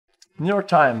New York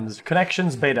Times.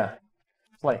 Connections beta.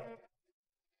 Play.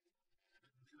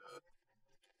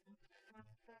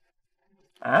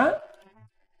 Huh?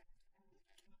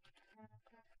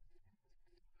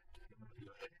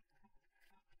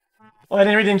 Oh, I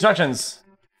didn't read the instructions.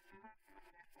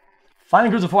 Find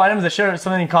groups of 4 items that share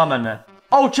something in common.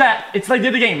 Oh, chat! It's like the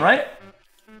other game, right?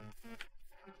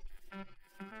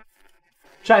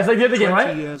 Chat, it's like the other game,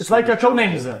 right? It's like code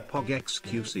names. Pog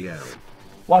xQcl.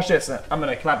 Watch this. I'm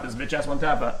gonna clap this bitch ass one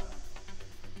tap.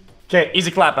 Okay,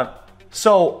 easy clapping.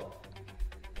 So,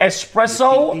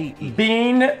 espresso,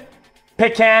 bean,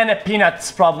 pecan,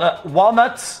 peanuts, probably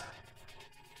walnuts,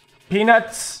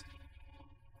 peanuts.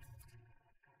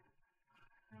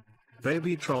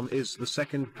 Babytron is the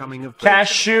second coming of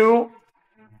Cashew,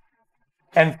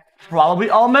 and probably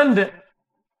almond.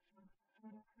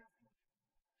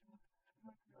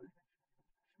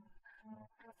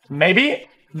 Maybe.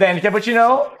 Then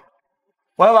cappuccino.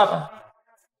 What about?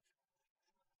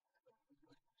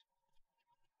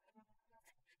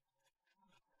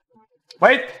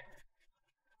 Wait.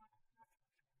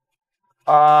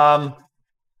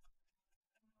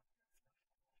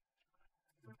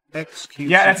 xQc.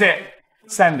 Yeah, that's it.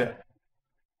 Send it.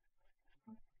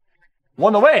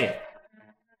 One away.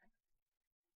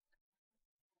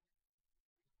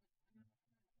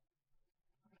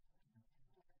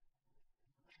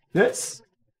 This.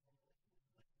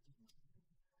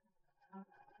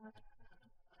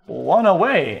 One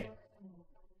away.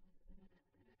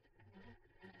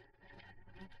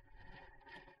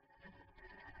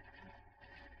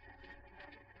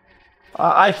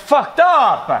 I fucked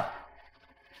up.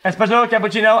 Espresso,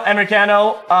 cappuccino,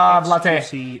 americano, latte.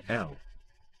 xQcl.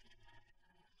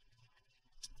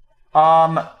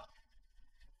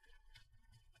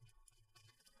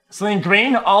 Celine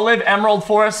green, olive, emerald,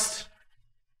 forest.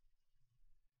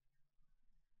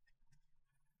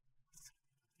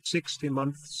 60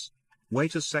 months.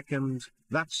 Wait a second,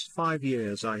 that's 5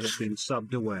 years I have been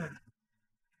subbed aware.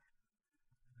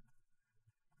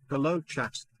 Hello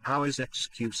chat, how is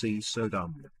xQc so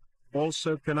dumb?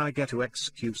 Also, can I get to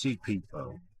xQc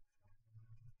people?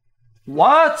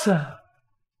 What?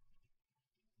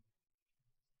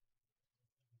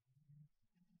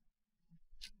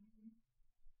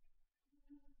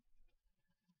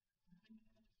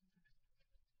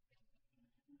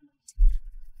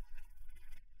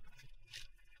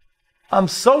 I'm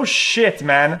so shit,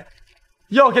 man.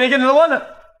 Yo, can I get another one?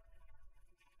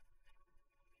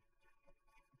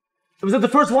 Was that the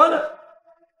first one?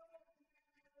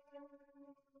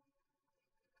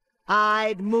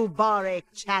 Eid Mubarak,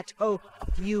 chat. Hope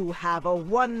you have a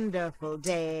wonderful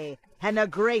day and a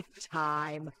great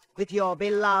time with your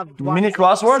beloved Mini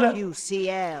crossword?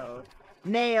 UCL.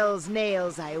 Nails,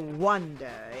 nails, I wonder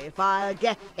if I'll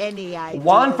get any ideas.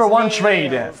 1 for 1 nails.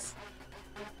 trade.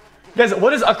 Guys,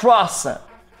 what is across? It's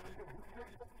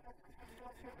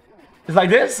like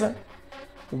this?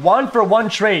 1 for 1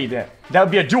 trade. That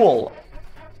would be a duel.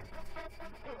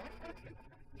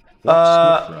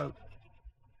 It'd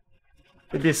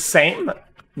be the same?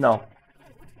 No.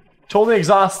 Totally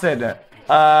exhausted.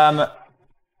 No,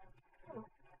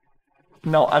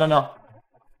 I don't know.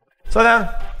 So then,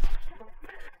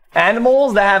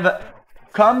 animals that have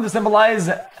come to symbolize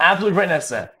absolute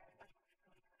greatness. I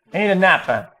need a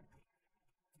nap.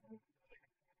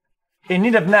 In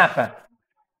need of nap.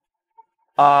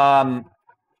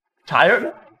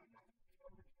 Tired?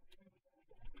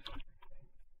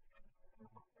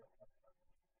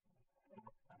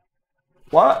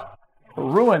 What?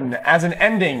 Ruin as an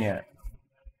ending.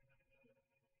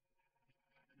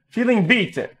 Feeling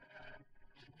beat.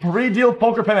 Pre-deal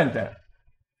poker payment.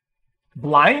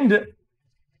 Blind?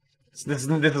 This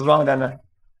is wrong then.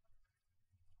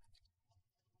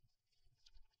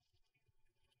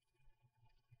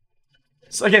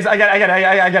 So, okay, so I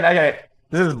got it.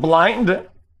 This is blind.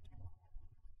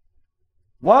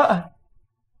 What?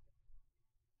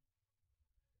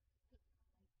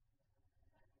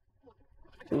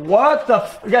 What the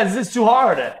guys, this is too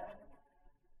hard.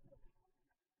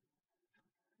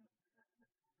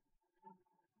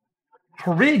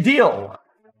 Pre-deal.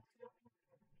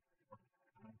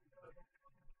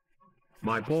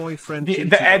 My boyfriend.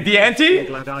 The ante?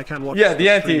 Glad I can watch yeah, the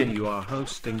ante you are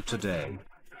hosting today.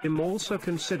 I'm also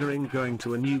considering going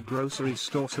to a new grocery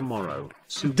store tomorrow.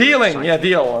 Super dealing, excited. yeah,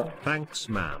 deal. Thanks,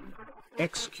 man.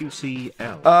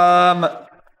 xQcl.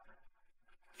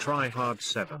 Try hard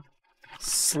 7.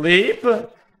 Sleep.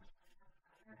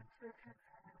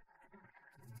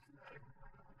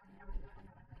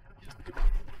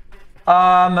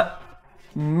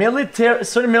 Military,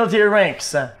 certain military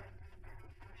ranks.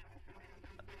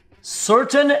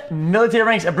 Certain military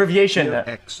ranks abbreviation. Dear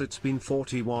X, it's been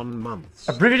 41 months.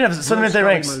 Abbreviation of certain military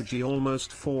ranks. Emoji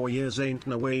almost 4 years ain't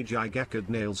no age. I gacked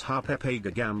nails ha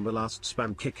pepega gamba last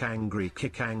spam kick angry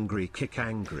kick angry kick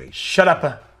angry. Shut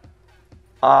up.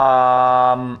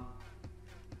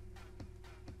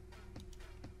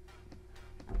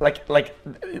 Like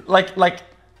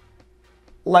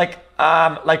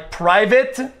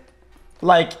private,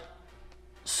 like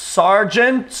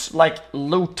sergeant, like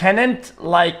lieutenant,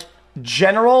 like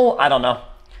general. I don't know.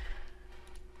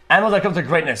 Animals that come to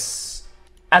greatness.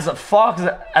 As a fox,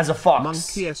 as a fox.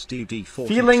 Monkey SDD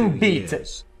 42 feeling beat.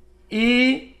 Years.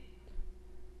 E.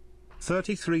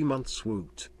 33 months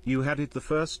woot. You had it the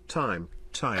first time.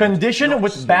 Tired. Condition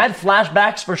with bad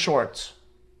flashbacks for short.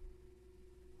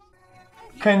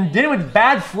 Condition with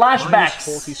bad flashbacks.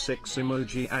 -46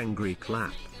 emoji angry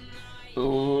clap.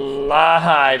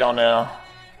 I don't know.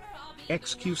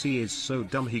 xQc is so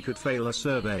dumb he could fail a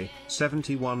survey.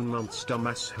 71 months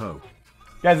dumbass ho.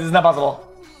 Guys, this is not possible.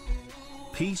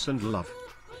 Peace and love.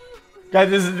 Guys,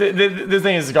 this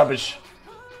thing is garbage.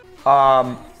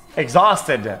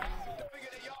 Exhausted.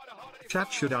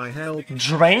 Chat, should I help?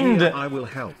 Drained. Here I will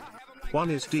help. 1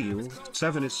 is deal,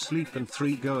 7 is sleep, and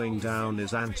 3 going down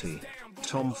is anti.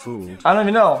 Tom fooled. I don't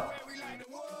even know.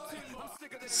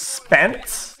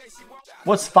 Spent?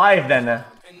 What's 5 then?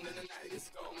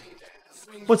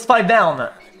 What's 5 down?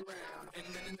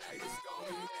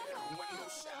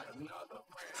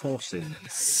 Forcing.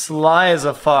 Sly as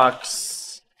a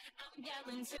fox.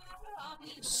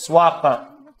 Swap.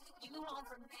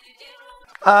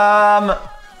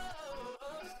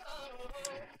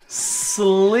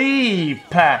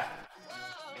 Sleep.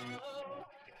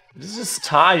 This is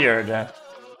tired.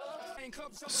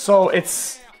 So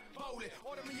it's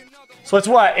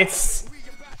what? It's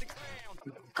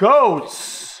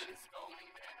goats.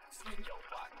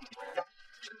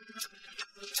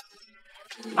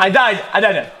 I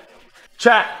died.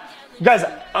 Chat. Guys,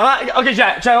 okay,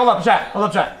 chat, hold up,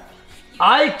 chat.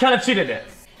 I kind of cheated it.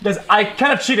 Guys, I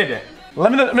kind of cheated it.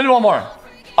 Let me do one more.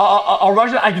 I'll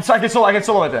rush it. I can solo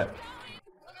with it.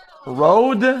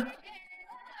 Road.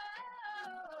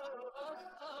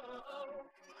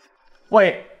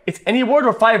 Wait, it's any word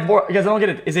or 5 words? Guys, I don't get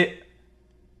it. Is it?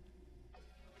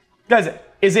 Guys,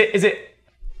 is it?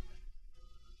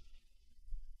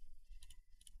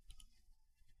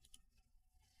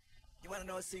 You wanna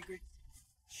know a secret?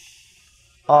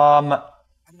 I'm not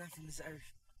from this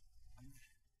earth.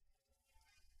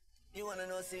 You wanna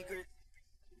know a secret?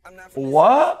 I'm not from this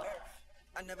what? earth.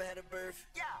 I never had a birth.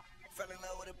 Yeah. Fell in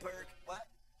love with a perk. What?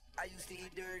 I used to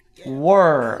eat dirt. Yeah.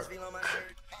 Work.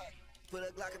 Put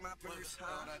a Glock in my purse.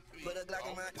 Put a Glock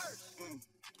in my purse.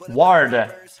 Ward.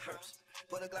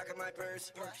 Put a Glock in my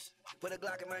purse. Put a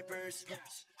Glock in my purse.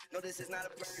 No, this is not a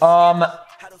purse. How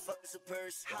the fuck is a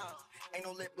purse? Ain't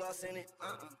no lip gloss in it.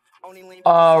 Only lean.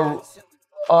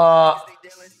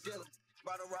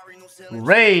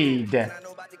 Raid.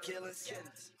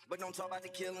 But don't talk about the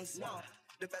killings.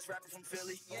 The best rapper from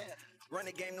Philly. Yeah. Run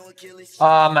the game, no Achilles.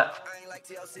 I ain't like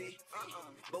TLC.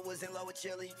 But was in love with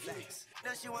Chili.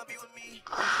 Now she wanna be with me.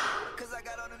 Cause I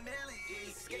got on the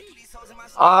millies. Skate through these hoes in my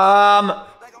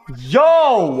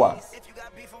yo. If you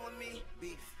got beef with me,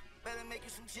 beef. Better make you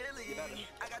some chili.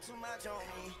 I got too much on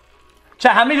me.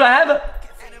 Chat, how many do I have?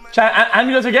 Chat, how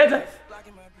many does it get?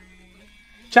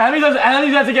 Chat, how many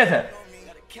does it get?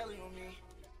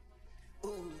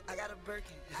 Ooh, I got a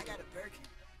Birkin. I got a Birkin.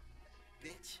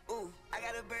 Bitch. Ooh, I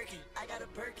got a Birkin. I got a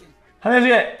Birkin. How many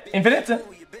does it get? Infinite?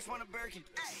 Ooh, your bitch want a Birkin.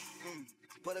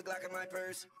 Put a Glock in my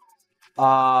purse.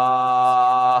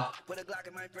 Put a Glock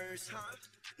in my purse.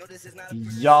 No, this is not a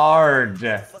purse. Yard.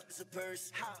 Fuck is a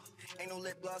purse. Ain't no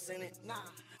lip gloss in it. Nah.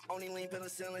 Only lean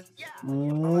penicillin. Yeah.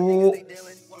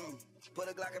 Put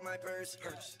a Glock in my purse.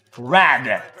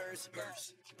 Rad.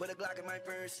 Put a Glock in my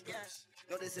purse.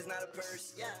 No, this is not a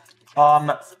purse. Yeah.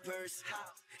 It's a purse.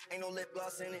 Ain't no lip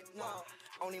gloss in it. No.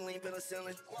 Only lean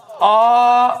penicillin.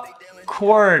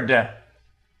 Cord.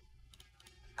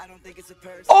 I don't think it's a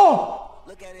purse. Oh!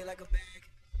 Look at it like a bag.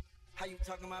 How you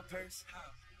talking my purse?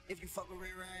 If you fuck with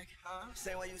Ray Rag,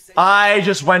 say what you say. I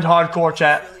just went hardcore,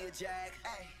 chat. Really a jag.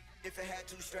 Hey, if it had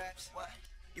 2 straps, what?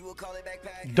 You would call it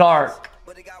backpack. Dark.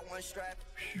 But it got 1 strap.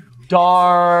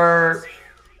 Dark.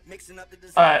 Mixing up the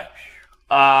design.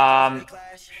 Alright.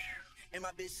 And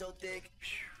my bitch so thick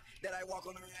that I walk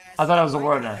on her ass. I thought that was a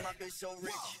word now. And my bitch so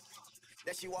rich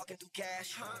that she walking through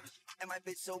cash. And my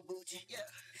bitch so Gucci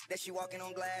that she walking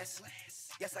on glass.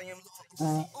 Yes, I am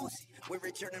Lil Uzi. We're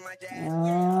richer than my dad. And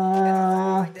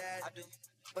I like that. I do.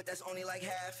 But that's only like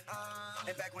half.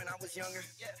 And back when I was younger,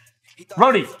 he thought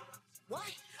Brody. what?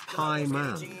 Hi,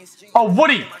 man. Oh,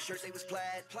 Woody.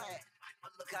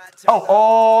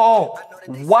 Oh.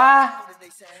 Why?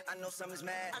 I know some is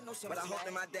mad, but I hope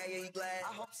that my dad, yeah, he glad.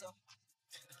 I hope so.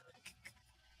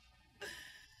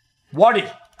 Woody.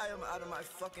 I am out of my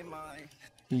fucking mind.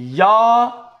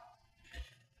 Ja.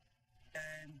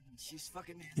 And she's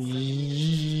fucking me.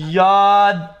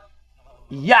 Ja.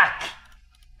 Yak.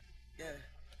 Yeah.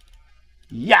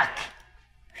 Yak.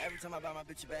 Every time I buy my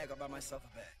bitch a bag, I buy myself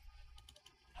a bag.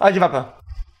 I give up.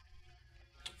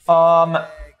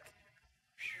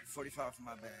 45 for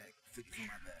my bag, 50 for my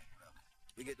bag.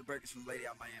 We get the burgers from Lady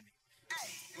out Miami.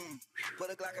 Put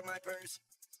a Glock in my purse.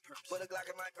 Put a Glock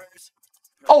in my purse.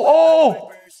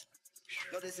 Oh.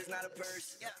 No, this is not a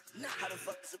purse. How the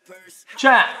fuck is a purse?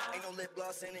 Chat. Ain't no lip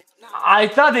gloss in it. I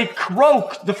thought they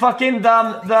croaked the fucking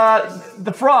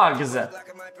the frogs. Put a Glock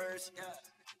in my purse.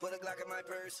 Put a Glock in my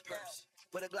purse.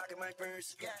 Put a Glock in my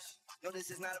purse. No,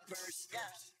 this is not a purse.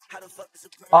 How the fuck is a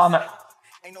purse?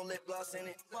 Ain't no lip gloss in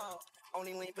it.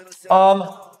 Only lean penicillin.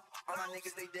 All my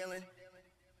niggas they dealing.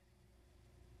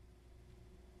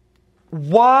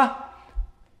 What?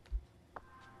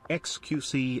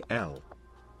 xQcl.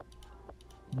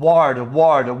 Ward.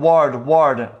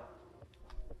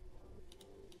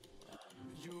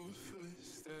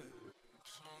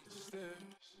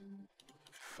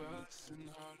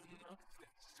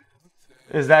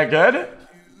 Is that good?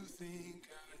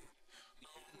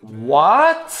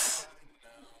 What?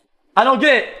 I don't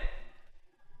get it.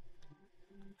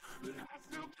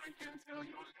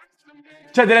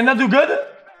 Chat, did I not do good?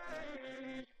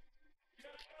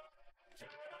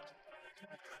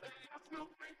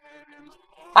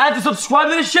 I have to subscribe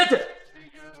to this shit.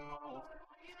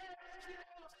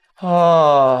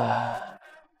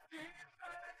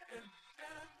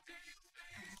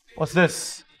 What's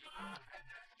this?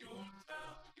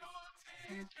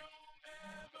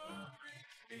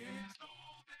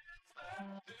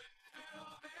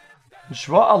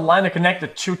 Draw a line to connect the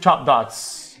two top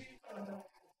dots.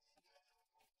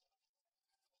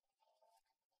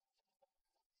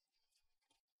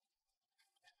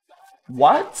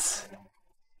 What?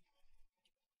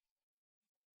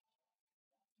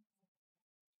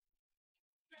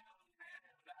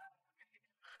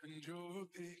 Your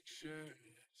pictures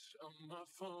on my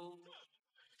phone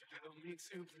tell me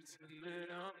to pretend that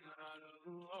I'm not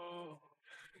alone.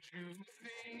 You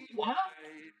think What?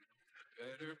 I'd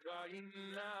better by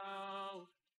now,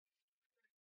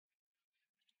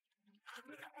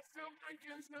 but I still break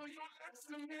until you're next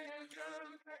to me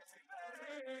again.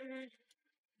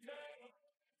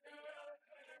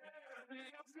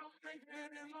 And I'm still thinking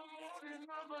in the morning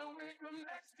I might wake up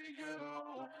next to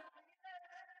you.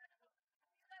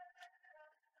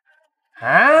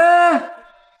 Huh?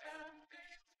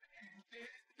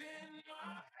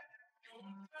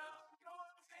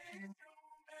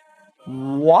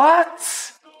 What?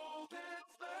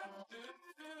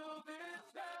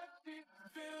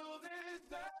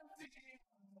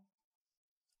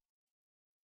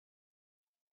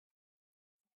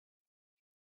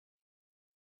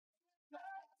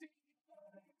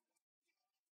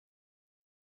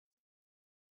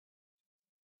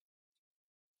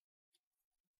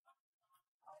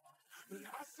 But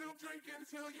I still drink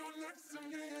until you're next to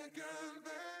me again,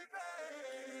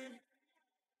 baby.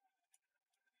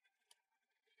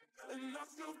 And I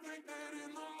still think that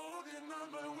in the morning I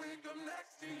might wake up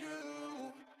next to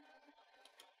you.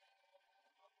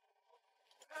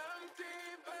 Empty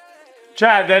bed.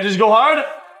 Chat, did I just go hard?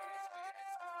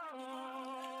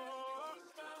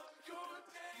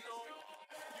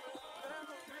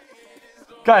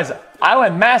 Guys, I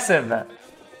went massive.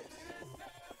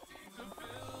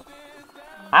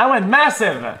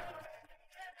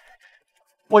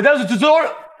 Wait, that was a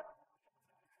tutorial?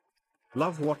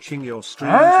 Love watching your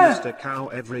streams, Mr. Cow,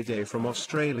 every day from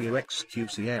Australia.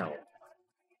 xQcl.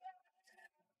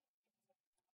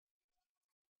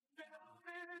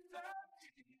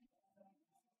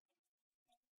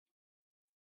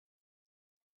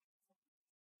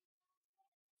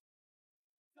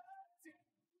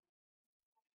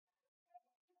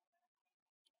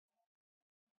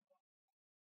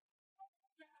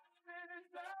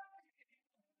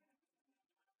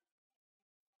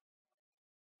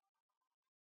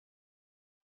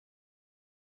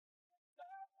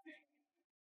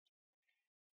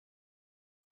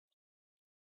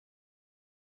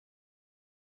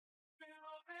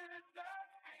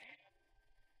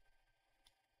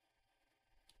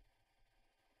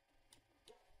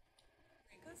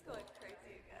 Going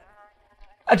crazy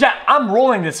again. Chat, I'm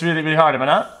rolling this really, really hard, am I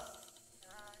not?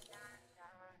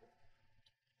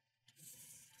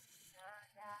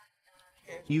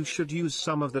 You should use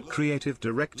some of that creative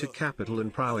director capital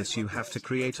and prowess you have to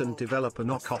create and develop a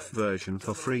knockoff version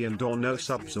for free and or no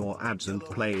subs or ads and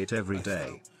play it every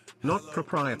day. Not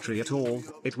proprietary at all,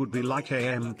 it would be like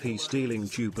AMP stealing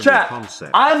Jubilee Chat,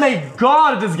 concept. I'm a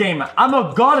god at this game. I'm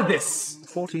a god at this.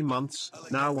 40 months,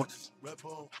 now what?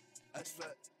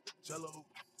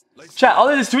 Chat, all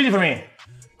this is tweeting for me.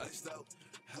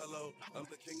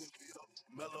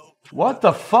 What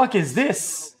the fuck is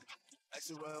this?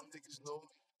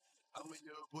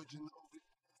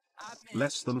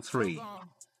 Less than 3.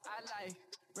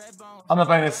 I'm not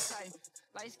playing this.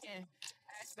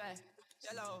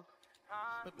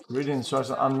 Reading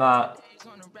instructions, I'm not.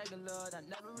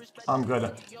 I'm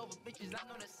good.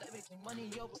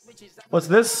 What's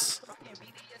this?